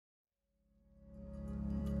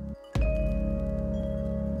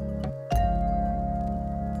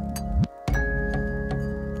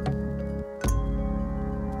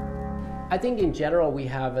I think in general we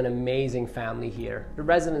have an amazing family here. The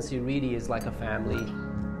residency really is like a family.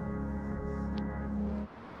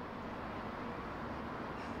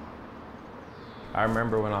 I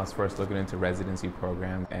remember when I was first looking into residency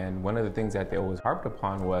program, and one of the things that they always harped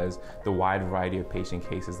upon was the wide variety of patient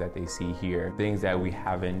cases that they see here. Things that we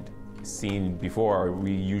haven't seen before, or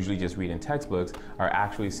we usually just read in textbooks, are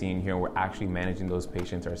actually seen here, and we're actually managing those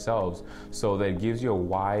patients ourselves. So that gives you a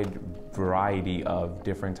wide variety of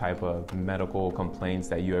different type of medical complaints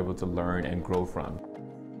that you're able to learn and grow from.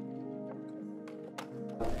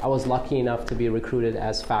 I was lucky enough to be recruited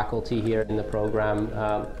as faculty here in the program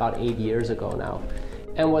about 8 years ago now.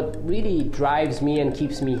 And what really drives me and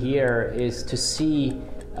keeps me here is to see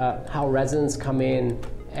how residents come in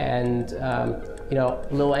and you know,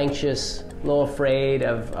 a little anxious, a little afraid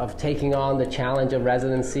of taking on the challenge of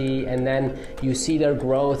residency, and then you see their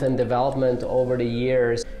growth and development over the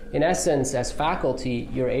years. In essence, as faculty,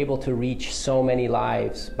 you're able to reach so many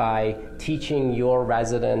lives by teaching your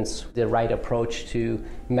residents the right approach to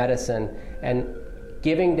medicine and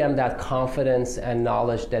giving them that confidence and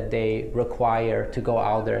knowledge that they require to go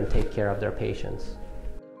out there and take care of their patients.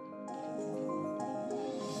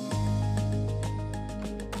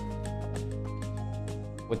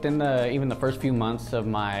 Within even the first few months of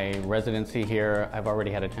my residency here, I've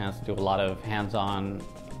already had a chance to do a lot of hands-on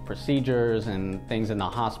procedures and things in the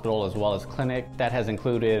hospital as well as clinic. That has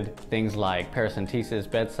included things like paracentesis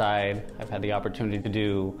bedside. I've had the opportunity to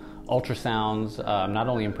do ultrasounds, not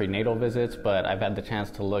only in prenatal visits, but I've had the chance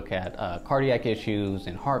to look at cardiac issues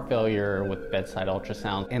and heart failure with bedside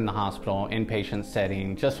ultrasounds in the hospital, inpatient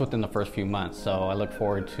setting, just within the first few months. So I look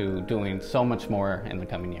forward to doing so much more in the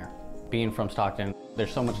coming year. Being from Stockton,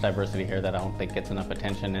 there's so much diversity here that I don't think gets enough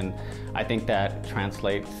attention, and I think that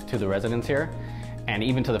translates to the residents here and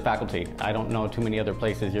even to the faculty. I don't know too many other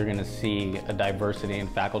places you're going to see a diversity in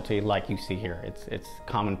faculty like you see here. It's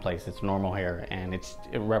commonplace, it's normal here, and it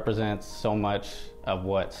represents so much of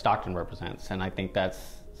what Stockton represents, and I think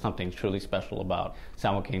that's something truly special about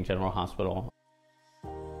San Joaquin General Hospital.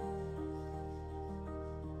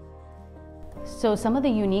 So some of the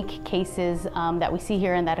unique cases that we see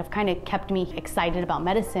here and that have kind of kept me excited about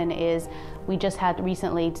medicine is we just had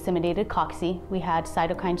recently disseminated cocci. We had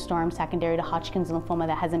cytokine storm secondary to Hodgkin's lymphoma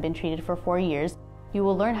that hasn't been treated for 4 years. You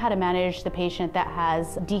will learn how to manage the patient that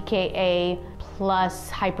has DKA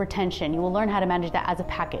plus hypertension. You will learn how to manage that as a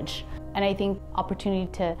package. And I think opportunity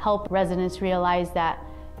to help residents realize that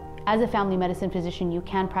as a family medicine physician, you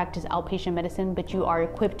can practice outpatient medicine, but you are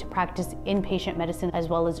equipped to practice inpatient medicine as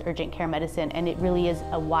well as urgent care medicine, and it really is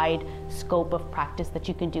a wide scope of practice that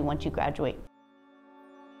you can do once you graduate.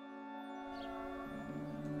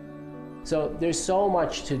 So there's so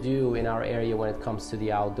much to do in our area when it comes to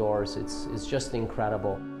the outdoors. It's just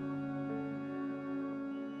incredible.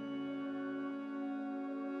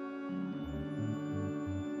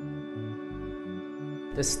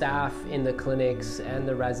 The staff in the clinics and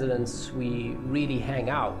the residents, we really hang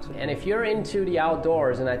out. And if you're into the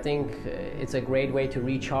outdoors, and I think it's a great way to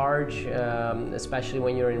recharge, especially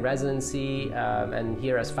when you're in residency and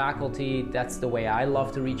here as faculty, that's the way I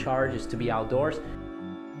love to recharge, is to be outdoors.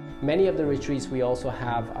 Many of the retreats, we also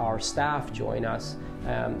have our staff join us,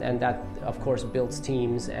 and that of course builds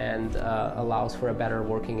teams and allows for a better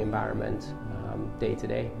working environment day to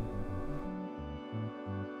day.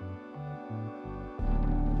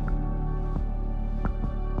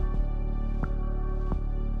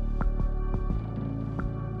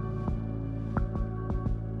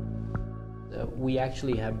 We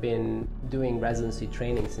actually have been doing residency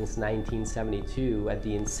training since 1972 at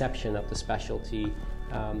the inception of the specialty,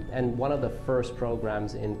 and one of the first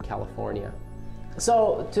programs in California.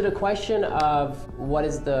 So to the question of what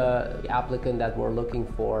is the applicant that we're looking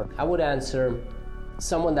for, I would answer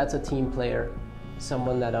someone that's a team player,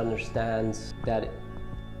 someone that understands that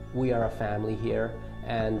we are a family here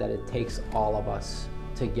and that it takes all of us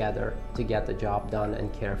together to get the job done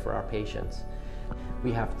and care for our patients.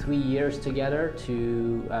 We have 3 years together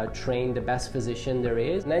to train the best physician there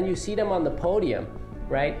is. And then you see them on the podium,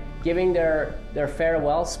 right? Giving their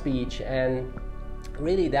farewell speech, and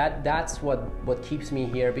really that's what keeps me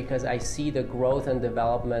here, because I see the growth and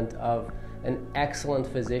development of an excellent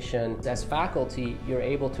physician. As faculty, you're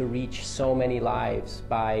able to reach so many lives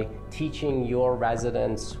by teaching your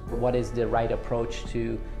residents what is the right approach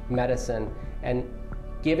to medicine and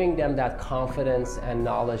giving them that confidence and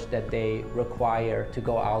knowledge that they require to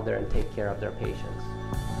go out there and take care of their patients.